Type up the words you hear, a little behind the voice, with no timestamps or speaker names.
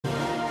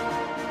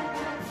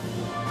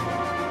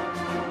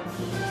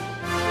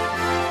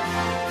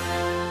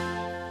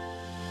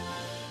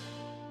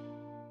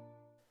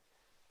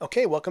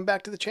Okay, welcome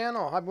back to the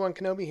channel. Hobby-Wan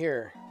Kenobi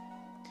here.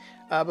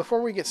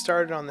 Before we get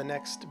started on the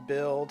next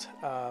build,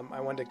 I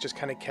wanted to just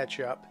kind of catch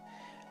you up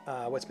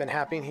what's been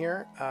happening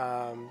here.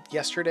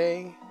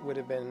 Yesterday would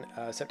have been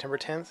September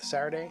 10th,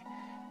 Saturday.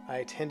 I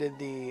attended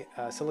the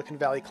Silicon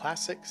Valley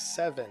Classic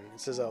 7.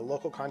 This is a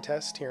local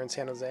contest here in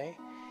San Jose,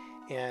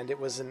 and it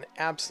was an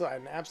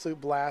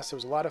absolute blast. It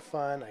was a lot of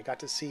fun. I got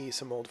to see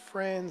some old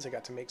friends. I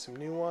got to make some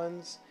new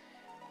ones.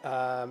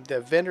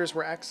 The vendors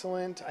were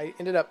excellent. I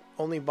ended up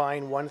only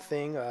buying one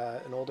thing,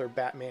 an older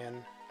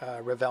Batman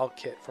Revell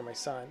kit for my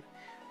son,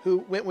 who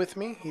went with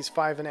me. He's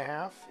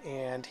 5.5,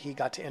 and he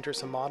got to enter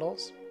some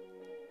models.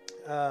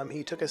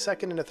 He took a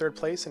second and a third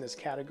place in his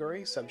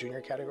category,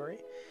 sub-junior category,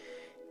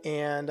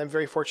 and I'm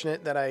very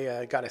fortunate that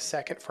I got a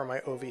second for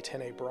my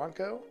OV-10A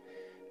Bronco.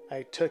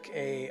 I took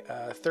a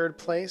third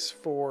place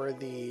for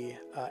the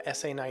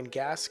SA9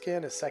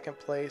 Gaskin, a second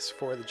place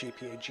for the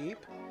GPA Jeep,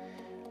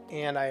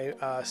 and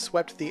I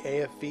swept the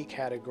AFV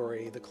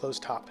category, the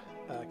closed-top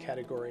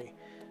category,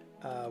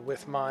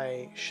 with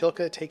my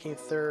Shilka taking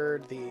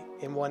third, the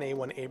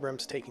M1A1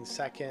 Abrams taking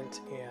second,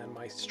 and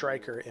my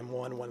Striker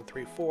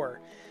M1134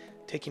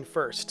 taking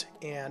first.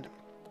 And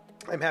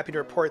I'm happy to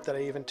report that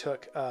I even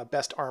took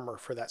best armor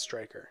for that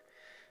Striker.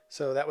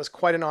 So that was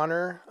quite an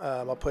honor.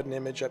 I'll put an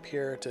image up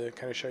here to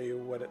kind of show you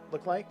what it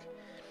looked like.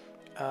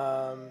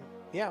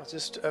 Yeah, it's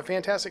just a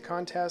fantastic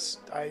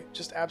contest. I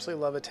just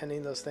absolutely love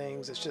attending those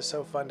things. It's just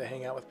so fun to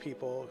hang out with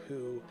people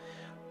who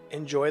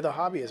enjoy the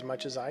hobby as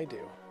much as I do.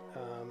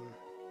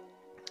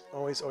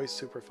 Always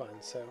super fun.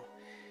 So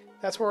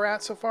that's where we're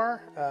at so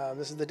far.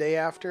 This is the day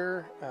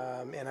after,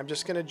 and I'm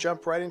just going to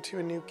jump right into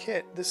a new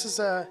kit. This is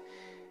the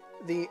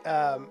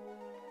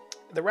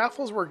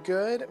raffles were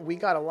good. We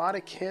got a lot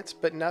of kits,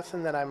 but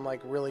nothing that I'm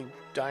like really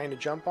dying to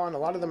jump on. A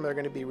lot of them are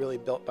going to be really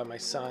built by my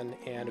son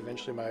and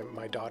eventually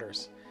my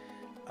daughters.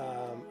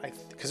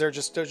 Because they're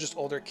just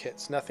older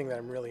kits, nothing that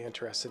I'm really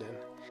interested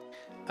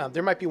in.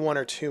 There might be one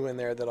or two in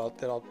there that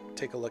I'll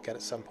take a look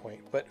at some point.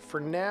 But for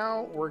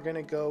now, we're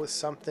gonna go with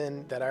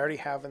something that I already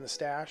have in the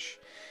stash,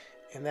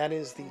 and that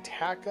is the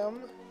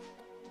Takom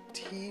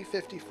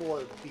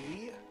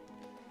T-54B.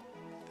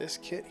 This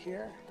kit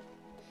here.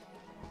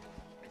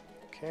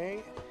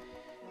 Okay.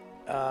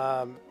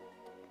 I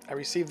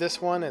received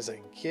this one as a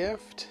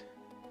gift.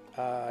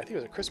 I think it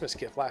was a Christmas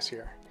gift last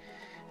year.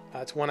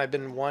 It's one I've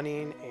been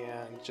wanting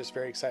and just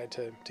very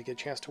excited to get a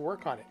chance to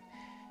work on it.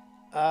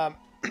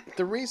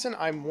 The reason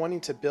I'm wanting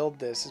to build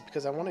this is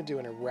because I want to do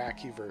an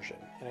Iraqi version,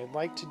 and I'd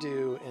like to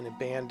do an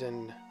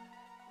abandoned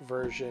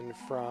version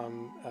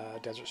from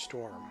Desert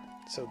Storm.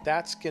 So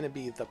that's going to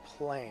be the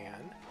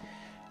plan.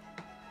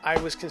 I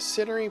was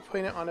considering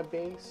putting it on a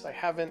base. I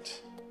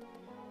haven't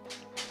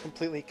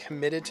completely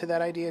committed to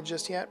that idea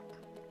just yet,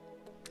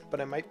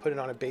 but I might put it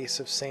on a base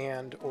of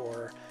sand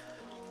or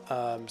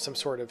some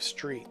sort of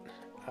street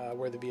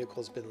where the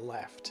vehicle's been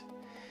left.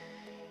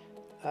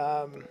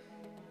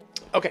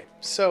 Okay,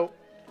 so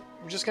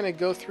I'm just going to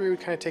go through,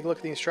 kind of take a look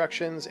at the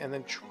instructions, and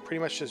then pretty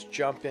much just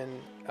jump in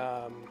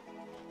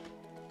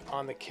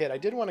on the kit. I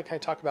did want to kind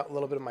of talk about a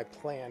little bit of my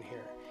plan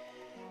here.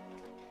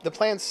 The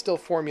plan's still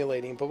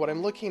formulating, but what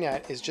I'm looking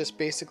at is just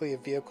basically a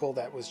vehicle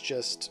that was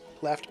just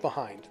left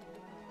behind,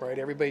 right?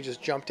 Everybody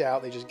just jumped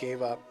out, they just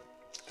gave up.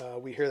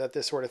 We hear that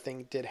this sort of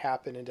thing did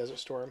happen in Desert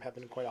Storm,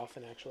 happened quite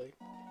often actually.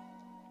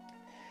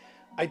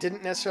 I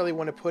didn't necessarily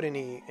want to put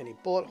any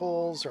bullet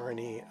holes or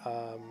any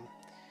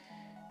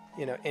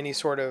any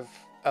sort of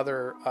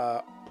other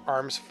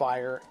arms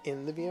fire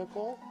in the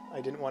vehicle.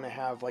 I didn't want to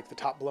have like the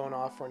top blown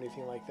off or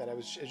anything like that. It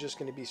was just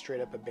going to be straight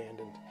up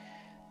abandoned.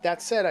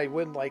 That said, I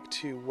would like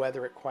to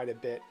weather it quite a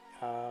bit.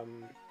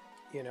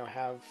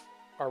 Have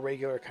our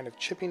regular kind of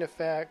chipping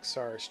effects,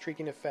 our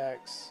streaking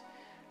effects,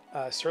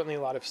 certainly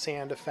a lot of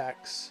sand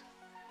effects.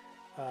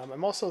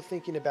 I'm also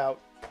thinking about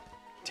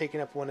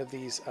taking up one of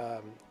these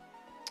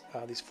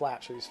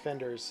flaps or these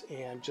fenders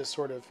and just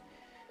sort of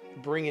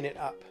bringing it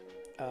up.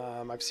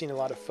 I've seen a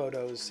lot of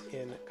photos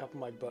in a couple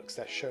of my books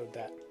that showed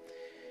that.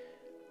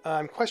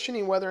 I'm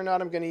questioning whether or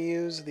not I'm going to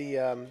use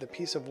the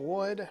piece of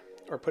wood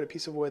or put a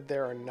piece of wood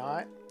there or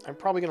not. I'm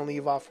probably going to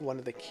leave off one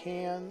of the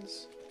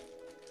cans.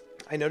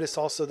 I noticed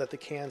also that the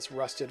cans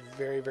rusted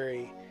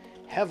very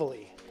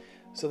heavily,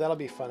 so that'll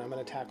be fun. I'm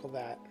going to tackle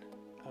that.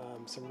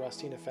 Some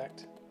rusting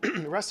effect.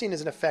 Rusting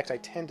is an effect I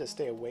tend to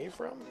stay away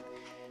from.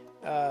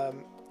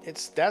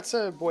 That's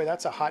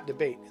a hot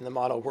debate in the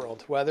model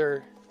world,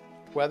 whether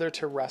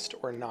to rust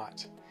or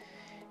not.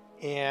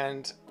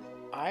 And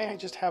I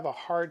just have a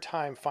hard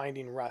time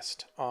finding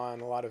rust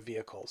on a lot of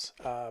vehicles.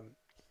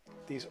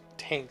 These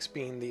tanks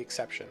being the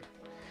exception.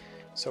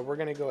 So we're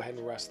going to go ahead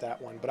and rust that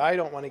one. But I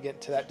don't want to get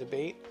into that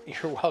debate.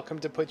 You're welcome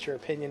to put your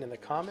opinion in the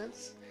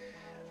comments.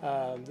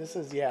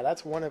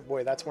 That's one of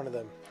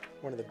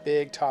the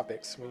big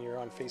topics when you're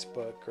on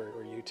Facebook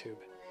or YouTube.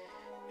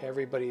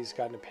 Everybody's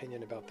got an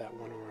opinion about that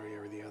one way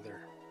or the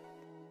other.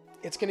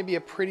 It's going to be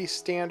a pretty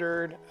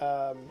standard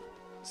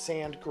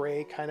sand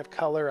gray kind of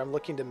color. I'm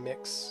looking to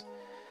mix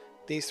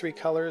these three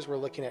colors. We're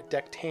looking at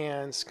deck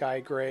tan, sky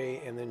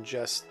gray, and then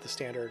just the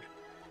standard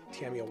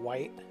Tamiya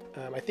white.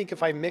 I think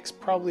if I mix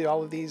probably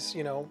all of these,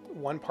 you know,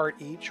 1 part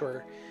each,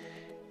 or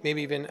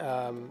maybe even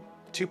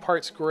 2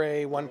 parts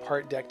gray, 1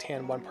 part deck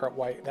tan, 1 part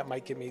white, that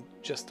might give me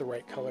just the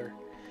right color.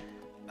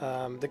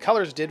 The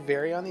colors did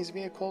vary on these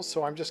vehicles,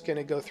 so I'm just going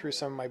to go through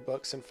some of my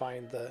books and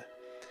find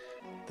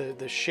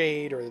the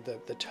shade or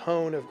the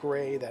tone of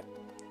gray that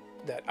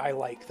I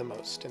like the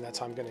most, and that's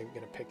how I'm going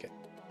to pick it.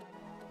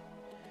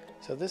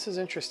 So this is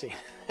interesting.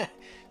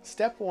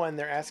 Step 1,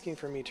 they're asking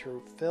for me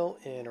to fill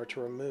in or to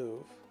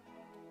remove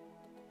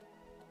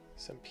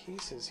some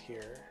pieces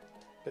here,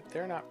 but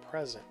they're not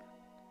present.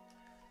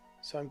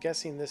 So I'm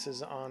guessing this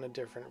is on a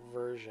different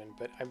version,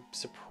 but I'm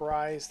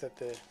surprised that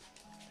the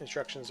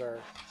instructions are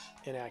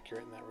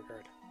inaccurate in that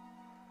regard.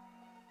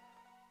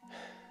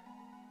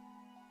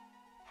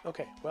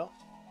 Okay, well.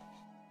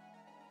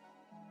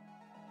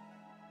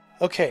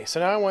 Okay, so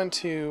now I want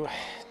to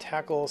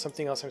tackle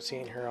something else I'm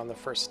seeing here on the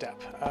first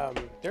step.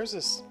 There's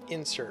this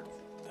insert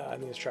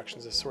in the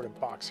instructions, this sort of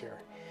box here.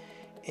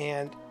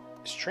 And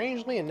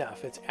strangely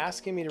enough, it's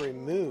asking me to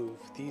remove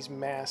these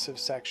massive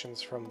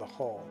sections from the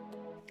hull.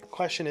 The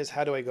question is,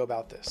 how do I go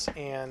about this?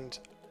 And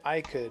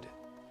I could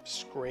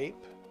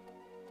scrape,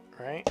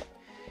 right?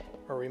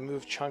 Or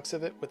remove chunks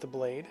of it with the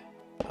blade.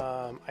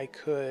 I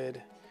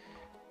could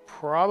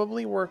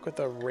probably work with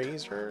a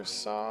razor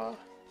saw.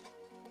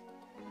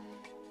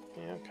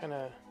 You know, kind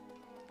of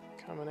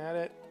coming at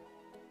it.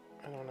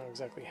 I don't know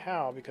exactly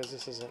how because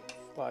this isn't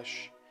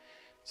flush.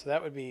 So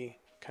that would be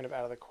kind of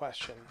out of the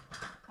question.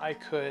 I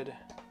could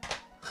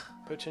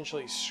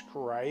potentially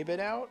scribe it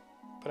out,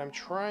 but I'm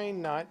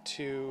trying not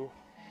to.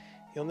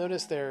 You'll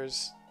notice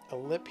there's a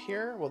lip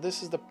here. Well,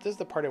 this is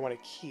the part I want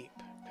to keep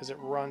because it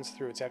runs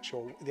through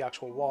the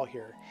actual wall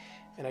here,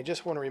 and I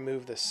just want to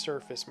remove the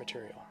surface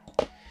material.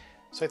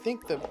 So I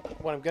think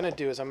what I'm going to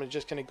do is I'm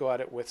just going to go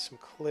at it with some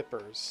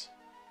clippers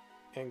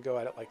and go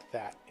at it like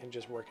that and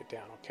just work it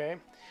down. Okay.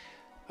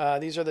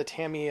 These are the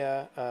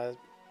Tamiya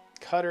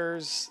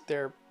cutters.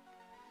 They're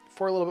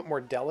for a little bit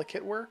more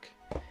delicate work.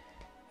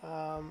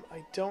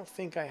 I don't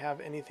think I have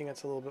anything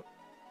that's a little bit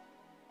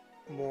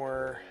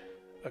more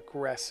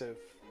aggressive.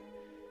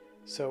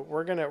 So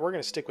we're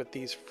gonna stick with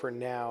these for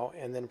now,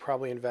 and then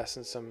probably invest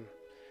in some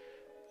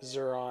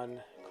Xuron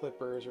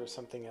clippers or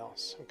something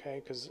else.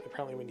 Okay, because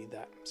apparently we need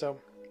that. So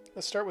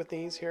let's start with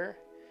these here.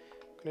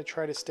 I'm gonna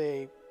try to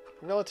stay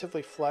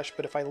relatively flush,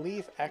 but if I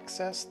leave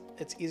excess,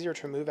 it's easier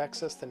to remove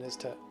excess than it is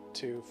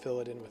to fill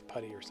it in with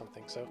putty or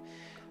something. So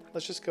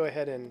let's just go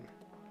ahead and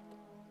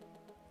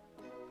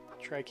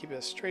try to keep it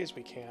as straight as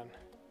we can.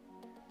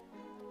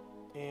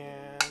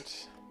 And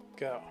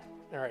go.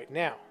 All right,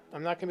 now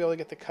I'm not gonna be able to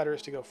get the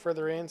cutters to go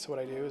further in, so what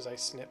I do is I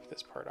snip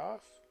this part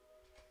off.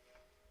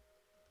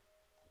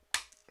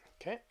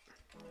 Okay,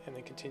 and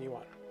then continue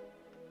on.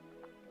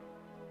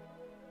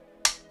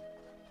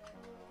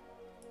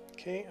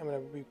 Okay, I'm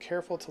going to be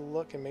careful to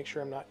look and make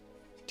sure I'm not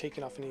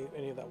taking off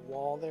any of that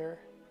wall there.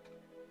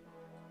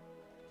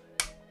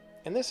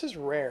 And this is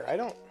rare. I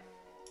don't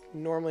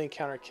normally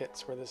encounter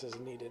kits where this is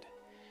needed.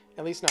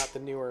 At least not the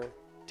newer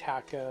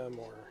Takom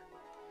or,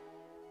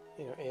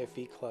 you know,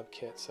 AFV Club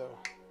kit, so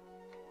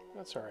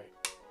that's all right.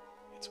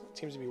 It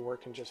seems to be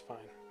working just fine.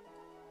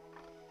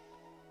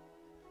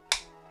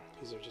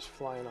 These are just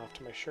flying off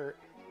to my shirt.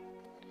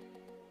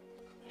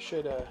 I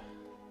should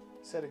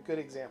set a good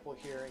example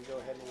here and go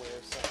ahead and wear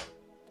some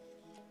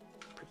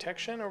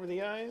protection over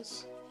the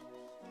eyes.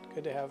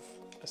 Good to have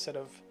a set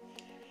of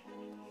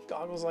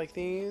goggles like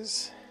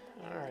these.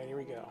 All right, here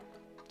we go.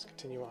 Let's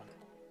continue on.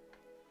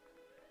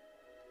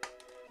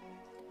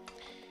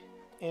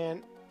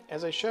 And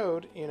as I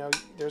showed, you know,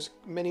 there's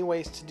many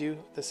ways to do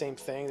the same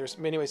thing. There's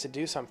many ways to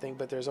do something,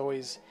 but there's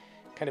always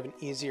kind of an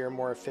easier,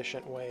 more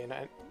efficient way.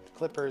 And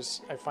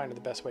clippers, I find, are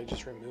the best way to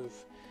just remove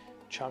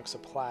chunks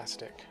of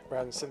plastic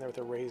rather than sitting there with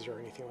a razor or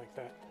anything like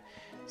that.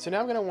 So now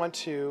I'm going to want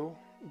to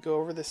go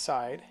over the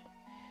side,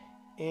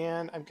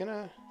 and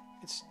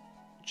it's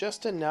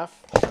just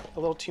enough, a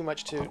little too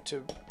much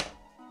to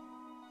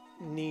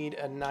need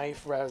a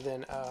knife rather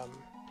than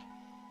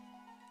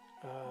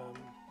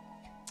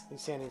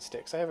sanding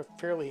sticks. I have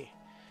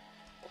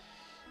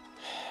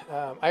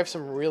I have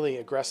some really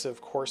aggressive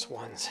coarse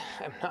ones.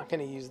 I'm not going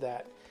to use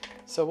that.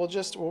 So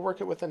we'll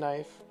work it with a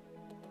knife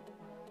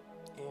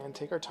and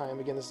take our time.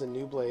 Again, this is a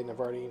new blade, and I've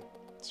already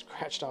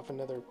scratched off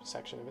another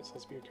section of it, so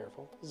let's be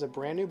careful. This is a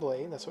brand new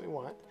blade. That's what we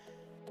want.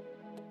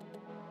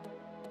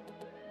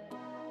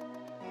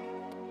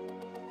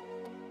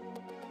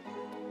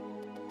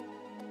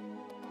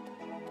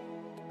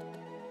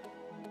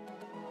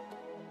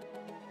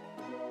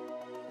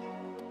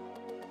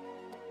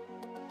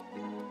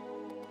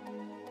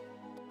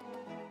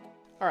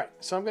 Alright,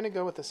 so I'm going to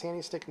go with the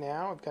sanding stick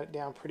now. I've got it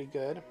down pretty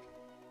good.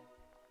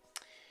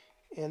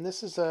 And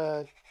this is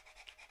at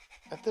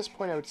this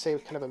point I would say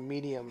kind of a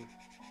medium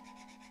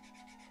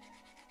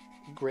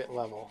grit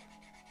level.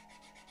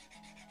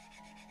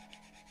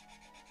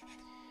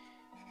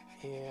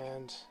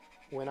 And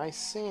when I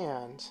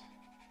sand,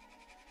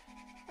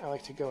 I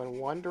like to go in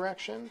one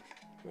direction.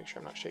 Make sure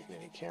I'm not shaking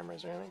any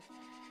cameras or anything.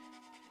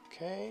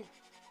 Okay.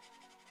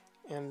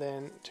 and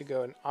then to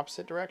go in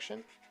opposite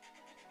direction.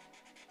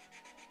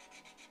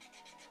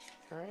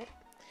 All right.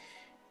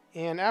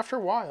 And after a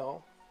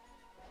while,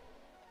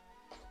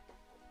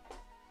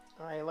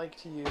 I like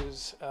to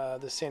use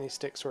the sanding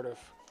stick sort of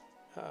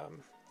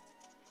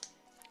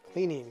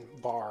cleaning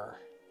bar.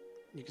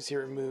 You can see it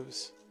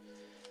removes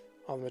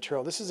all the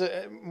material. This is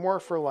more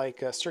for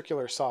like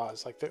circular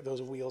saws, like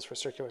those wheels for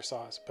circular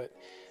saws, but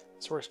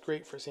this works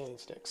great for sanding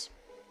sticks.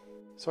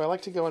 So I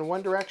like to go in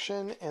one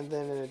direction and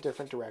then in a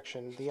different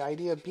direction. The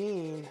idea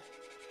being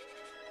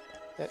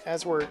that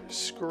as we're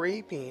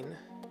scraping,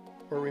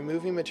 we're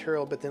removing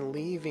material, but then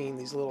leaving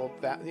these little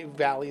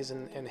valleys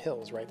and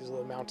hills, right? These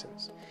little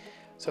mountains.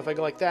 So if I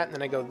go like that and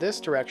then I go this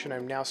direction,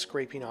 I'm now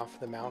scraping off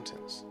the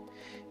mountains.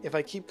 If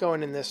I keep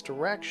going in this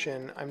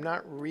direction, I'm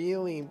not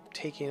really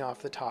taking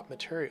off the top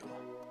material.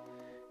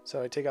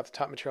 So I take off the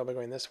top material by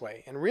going this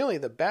way. And really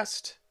the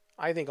best,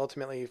 I think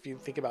ultimately, if you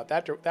think about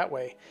that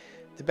way,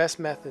 the best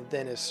method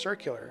then is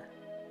circular.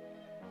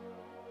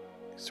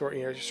 Sort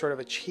of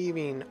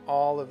achieving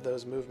all of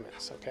those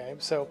movements, okay?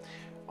 So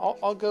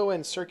I'll go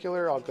in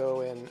circular, I'll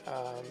go in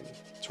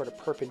sort of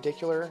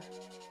perpendicular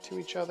to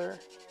each other.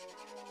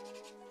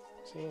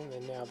 See, and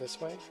then now this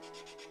way.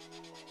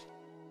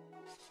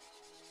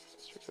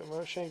 Circular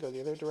motion, go the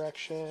other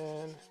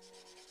direction,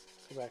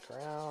 go back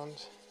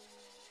around.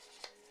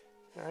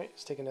 All right,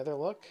 let's take another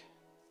look.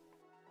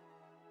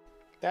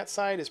 That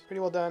side is pretty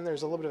well done.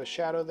 There's a little bit of a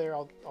shadow there.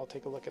 I'll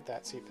take a look at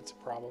that, see if it's a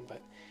problem,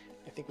 but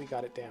I think we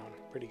got it down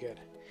pretty good.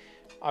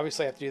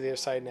 Obviously I have to do the other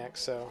side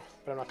next,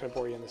 but I'm not going to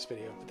bore you in this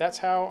video. But that's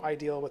how I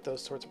deal with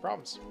those sorts of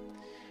problems.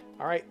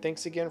 All right,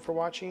 thanks again for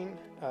watching.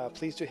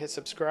 Please do hit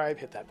subscribe,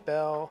 hit that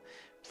bell.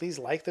 Please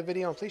like the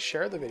video and please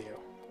share the video.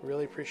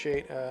 Really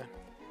appreciate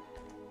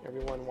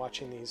everyone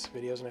watching these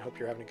videos, and I hope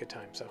you're having a good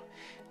time. So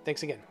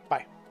thanks again.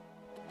 Bye.